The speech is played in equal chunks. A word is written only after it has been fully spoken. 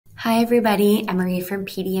Hi everybody, Emery from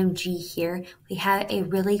PDMG here. We have a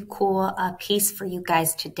really cool piece for you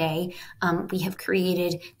guys today. We have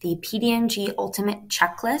created the PDMG Ultimate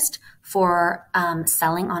Checklist for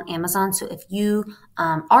selling on Amazon. So if you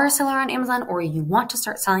are a seller on Amazon or you want to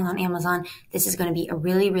start selling on Amazon, this is going to be a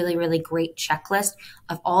really great checklist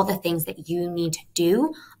of all the things that you need to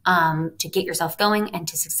do to get yourself going and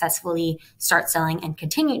to successfully start selling and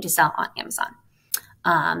continue to sell on Amazon.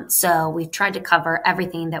 So we've tried to cover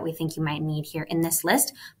everything that we think you might need here in this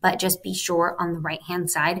list, but just be sure on the right-hand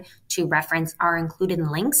side to reference our included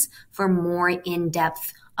links for more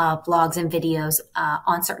in-depth blogs and videos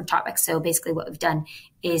on certain topics. So basically what we've done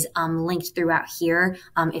is linked throughout here.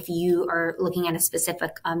 If you are looking at a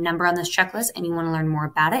specific number on this checklist and you want to learn more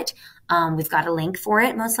about it, we've got a link for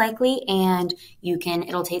it most likely, and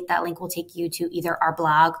that link will take you to either our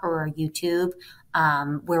blog or our YouTube,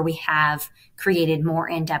 where we have created more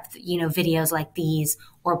in-depth, videos like these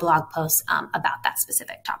or blog posts about that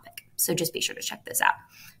specific topic. So just be sure to check this out.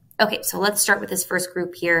 Okay, so let's start with this first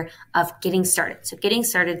group here of getting started. So getting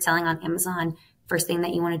started selling on Amazon, first thing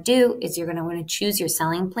that you want to do is you're going to want to choose your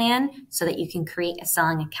selling plan so that you can create a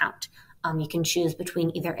selling account. You can choose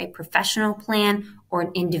between either a professional plan or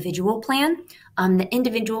an individual plan. The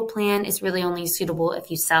individual plan is really only suitable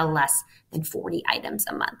if you sell less than 40 items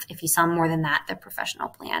a month. If you sell more than that, the professional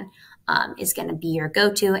plan is going to be your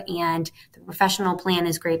go-to. And the professional plan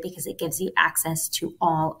is great because it gives you access to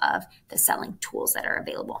all of the selling tools that are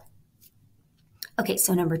available. Okay,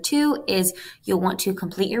 so number 2 is you'll want to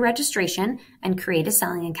complete your registration and create a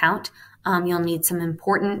selling account. You'll need some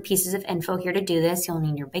important pieces of info here to do this. You'll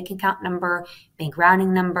need your bank account number, bank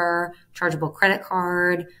routing number, chargeable credit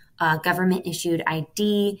card, government issued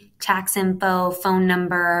ID, tax info, phone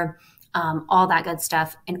number, all that good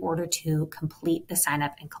stuff in order to complete the sign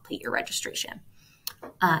up and complete your registration.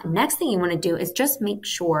 Next thing you want to do is just make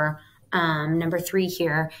sure, number 3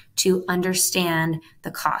 here, to understand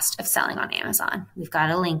the cost of selling on Amazon. We've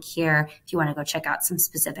got a link here if you want to go check out some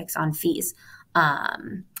specifics on fees.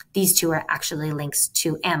 These two are actually links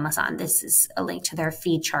to Amazon. This is a link to their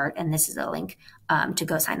fee chart, and this is a link to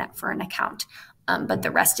go sign up for an account. But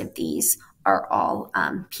the rest of these are all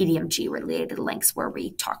PDMG related links where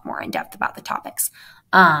we talk more in depth about the topics.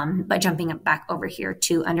 But jumping back over here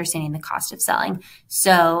to understanding the cost of selling.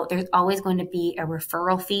 So there's always going to be a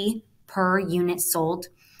referral fee per unit sold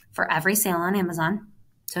for every sale on Amazon.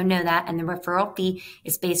 So know that, and the referral fee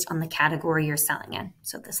is based on the category you're selling in.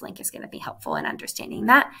 So this link is going to be helpful in understanding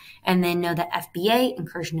that. And then know that FBA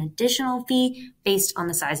incurs an additional fee based on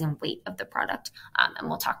the size and weight of the product. And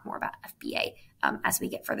we'll talk more about FBA as we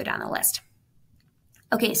get further down the list.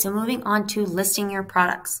 Okay, so moving on to listing your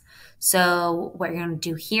products. So what you're going to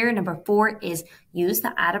do here, number 4, is use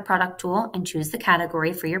the Add a Product tool and choose the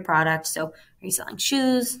category for your product. So are you selling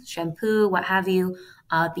shoes, shampoo, what have you?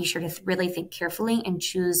 Be sure to really think carefully and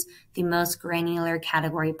choose the most granular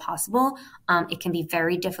category possible. It can be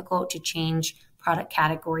very difficult to change product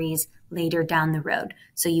categories later down the road.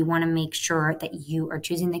 So you want to make sure that you are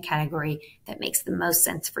choosing the category that makes the most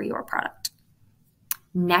sense for your product.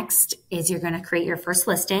 Next is you're going to create your first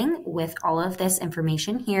listing with all of this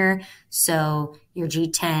information here. So your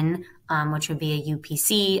G10, which would be a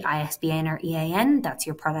UPC, ISBN, or EAN, that's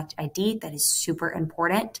your product ID. That is super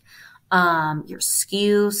important. Your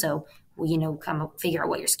SKU, so come up, figure out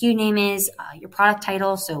what your SKU name is, your product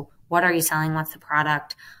title, so what are you selling, what's the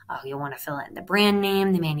product, you'll want to fill in the brand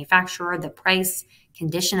name, the manufacturer, the price,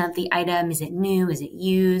 condition of the item, is it new, is it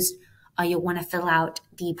used, you'll want to fill out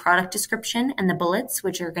the product description and the bullets,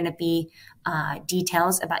 which are going to be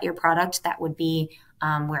details about your product. That would be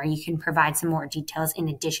where you can provide some more details in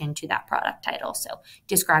addition to that product title, so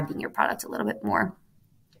describing your product a little bit more.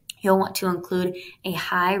 You'll want to include a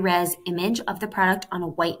high-res image of the product on a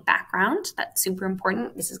white background. That's super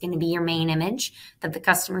important. This is going to be your main image that the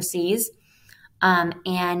customer sees.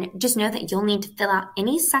 And just know that you'll need to fill out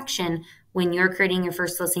any section when you're creating your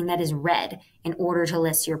first listing that is red in order to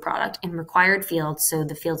list your product. And required fields, so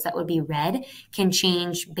the fields that would be red, can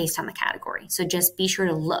change based on the category. So just be sure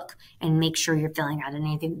to look and make sure you're filling out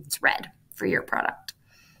anything that's red for your product.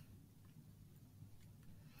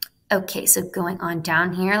 Okay, so going on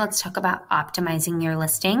down here, let's talk about optimizing your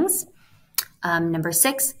listings. Number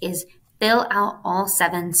 6 is fill out all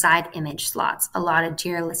 7 side image slots allotted to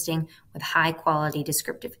your listing with high quality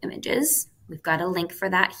descriptive images. We've got a link for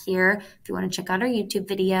that here. If you want to check out our YouTube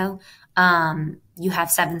video, you have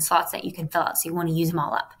 7 slots that you can fill out. So you want to use them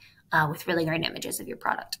all up with really great images of your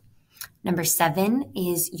product. Number 7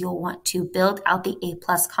 is you'll want to build out the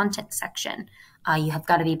A+ content section. You have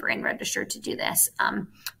got to be brand registered to do this,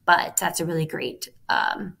 but that's a really great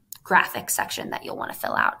graphic section that you'll want to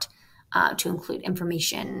fill out to include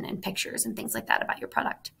information and pictures and things like that about your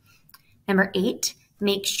product. Number 8,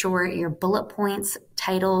 make sure your bullet points,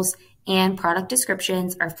 titles, and product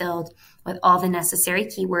descriptions are filled with all the necessary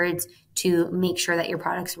keywords to make sure that your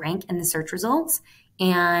products rank in the search results.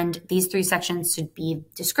 And these 3 sections should be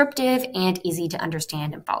descriptive and easy to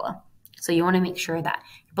understand and follow. So you want to make sure that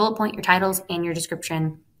your bullet point, your titles, and your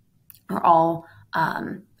description are all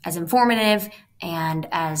as informative and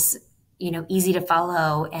as easy to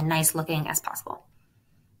follow and nice looking as possible.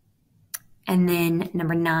 And then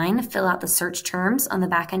number 9, fill out the search terms on the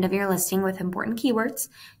back end of your listing with important keywords.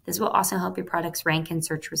 This will also help your products rank in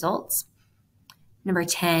search results. Number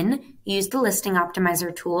 10, use the listing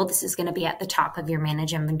optimizer tool. This is going to be at the top of your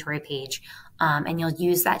manage inventory page. And you'll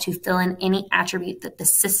use that to fill in any attribute that the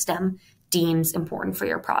system deems important for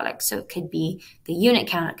your product. So it could be the unit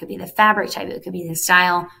count, it could be the fabric type, it could be the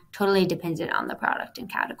style, totally dependent on the product and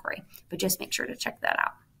category. But just make sure to check that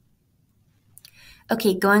out.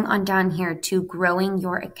 Okay, going on down here to growing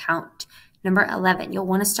your account. Number 11, you'll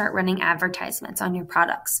want to start running advertisements on your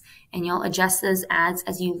products, and you'll adjust those ads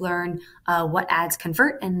as you learn what ads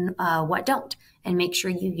convert and what don't. And make sure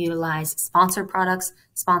you utilize sponsored products,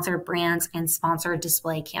 sponsored brands, and sponsored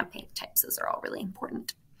display campaign types. Those are all really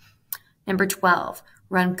important. Number 12,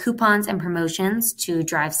 run coupons and promotions to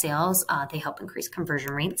drive sales. They help increase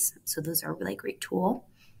conversion rates, so those are a really great tool.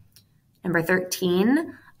 Number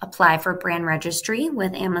 13, apply for brand registry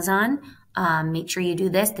with Amazon. Make sure you do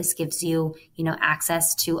this. This gives you,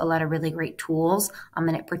 access to a lot of really great tools,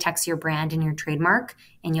 and it protects your brand and your trademark.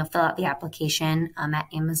 And you'll fill out the application at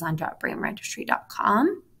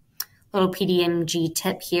amazon.brandregistry.com. Little PDMG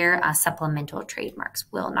tip here: supplemental trademarks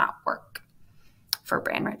will not work for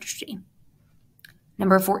brand registry.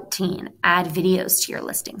 Number 14, add videos to your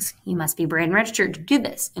listings. You must be brand registered to do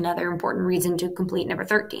this. Another important reason to complete number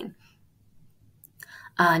 13.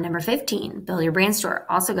 Number 15, build your brand store.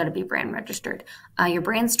 Also got to be brand registered. Your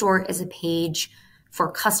brand store is a page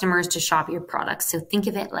for customers to shop your products. So think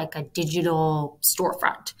of it like a digital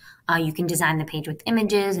storefront. You can design the page with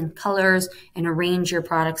images and colors and arrange your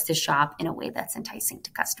products to shop in a way that's enticing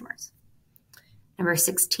to customers. Number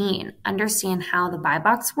 16, understand how the buy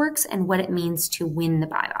box works and what it means to win the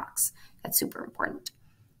buy box. That's super important.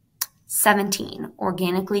 17,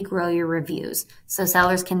 organically grow your reviews. So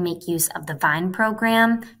sellers can make use of the Vine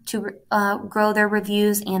program to grow their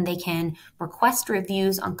reviews, and they can request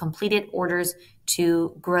reviews on completed orders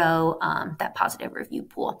to grow that positive review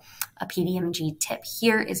pool. A PDMG tip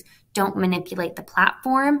here is don't manipulate the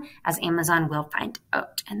platform, as Amazon will find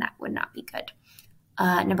out, and that would not be good.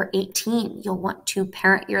 Number 18, you'll want to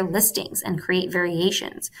parent your listings and create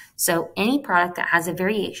variations. So any product that has a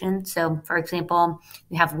variation, so for example,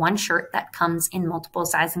 you have one shirt that comes in multiple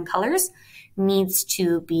sizes and colors, needs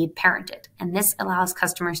to be parented. And this allows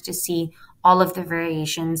customers to see all of the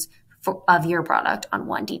variations of your product on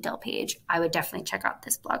one detail page. I would definitely check out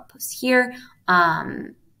this blog post here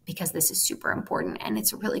because this is super important, and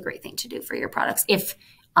it's a really great thing to do for your products if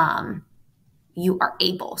you are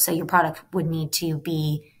able. So your product would need to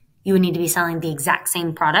be, you would need to be selling the exact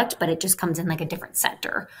same product, but it just comes in like a different scent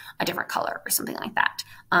or a different color or something like that.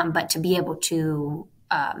 But to be able to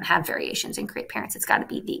have variations and create parents, it's got to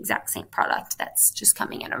be the exact same product that's just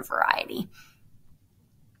coming in a variety.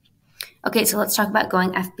 Okay, so let's talk about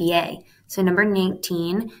going FBA. So number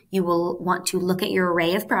 19, you will want to look at your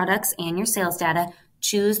array of products and your sales data,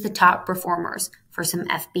 choose the top performers for some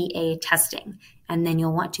FBA testing. And then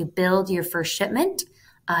you'll want to build your first shipment,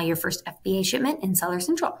 your first FBA shipment in Seller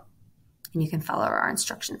Central. And you can follow our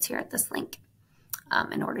instructions here at this link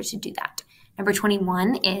in order to do that. Number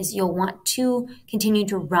 21 is you'll want to continue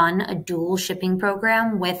to run a dual shipping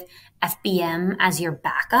program with FBM as your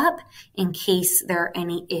backup in case there are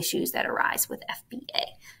any issues that arise with FBA.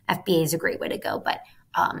 FBA is a great way to go, but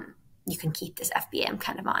you can keep this FBM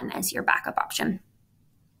kind of on as your backup option.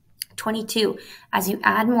 22, as you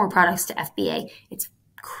add more products to FBA, it's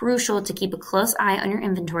crucial to keep a close eye on your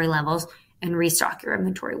inventory levels and restock your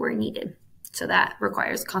inventory where needed. So that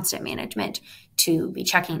requires constant management to be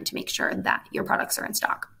checking to make sure that your products are in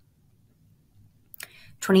stock.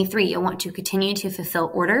 23, you'll want to continue to fulfill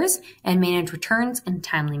orders and manage returns in a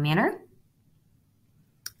timely manner.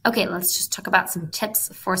 Okay, let's just talk about some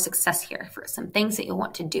tips for success here, for some things that you'll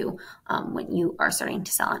want to do when you are starting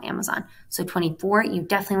to sell on Amazon. So 24, you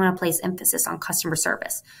definitely want to place emphasis on customer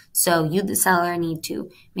service. So you, the seller, need to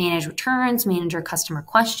manage returns, manage your customer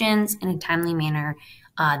questions in a timely manner.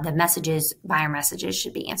 The messages, buyer messages,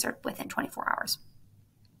 should be answered within 24 hours.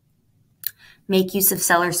 Make use of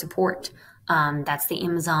seller support. That's the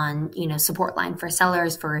Amazon, support line for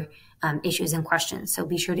sellers for issues and questions. So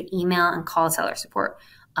be sure to email and call seller support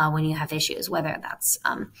when you have issues, whether that's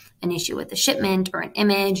an issue with the shipment or an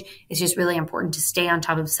image. It's just really important to stay on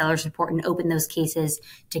top of seller support and open those cases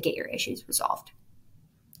to get your issues resolved.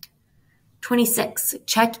 26,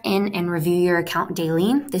 check in and review your account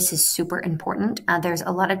daily. This is super important. There's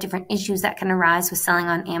a lot of different issues that can arise with selling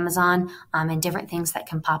on Amazon and different things that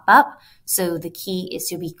can pop up. So the key is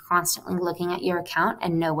to be constantly looking at your account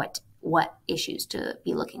and know what issues to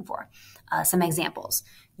be looking for. Some examples,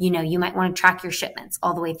 you might want to track your shipments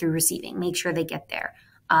all the way through receiving. Make sure they get there.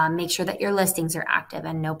 Make sure that your listings are active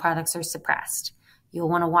and no products are suppressed. You'll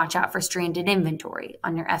want to watch out for stranded inventory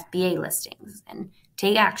on your FBA listings and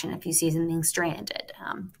take action if you see something stranded.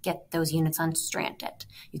 Get those units unstranded.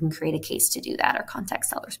 You can create a case to do that or contact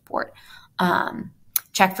seller support.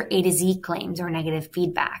 Check for A to Z claims or negative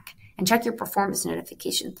feedback, and check your performance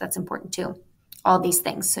notifications. That's important too. All these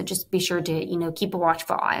things. So just be sure to keep a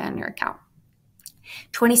watchful eye on your account.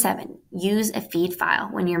 27, use a feed file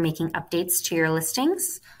when you're making updates to your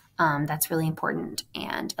listings. That's really important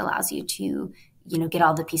and allows you to get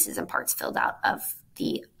all the pieces and parts filled out of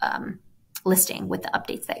the listing with the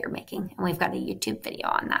updates that you're making. And we've got a YouTube video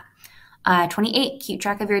on that. 28, keep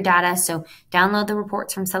track of your data. So download the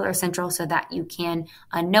reports from Seller Central so that you can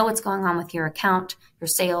know what's going on with your account, your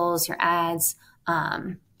sales, your ads,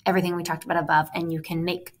 everything we talked about above, and you can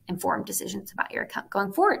make informed decisions about your account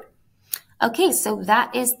going forward. Okay, so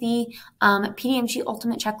that is the PDMG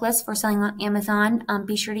Ultimate Checklist for selling on Amazon.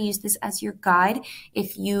 Be sure to use this as your guide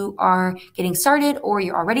if you are getting started or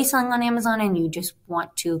you're already selling on Amazon and you just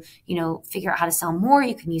want to, figure out how to sell more.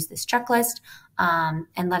 You can use this checklist and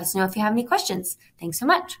let us know if you have any questions. Thanks so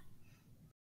much.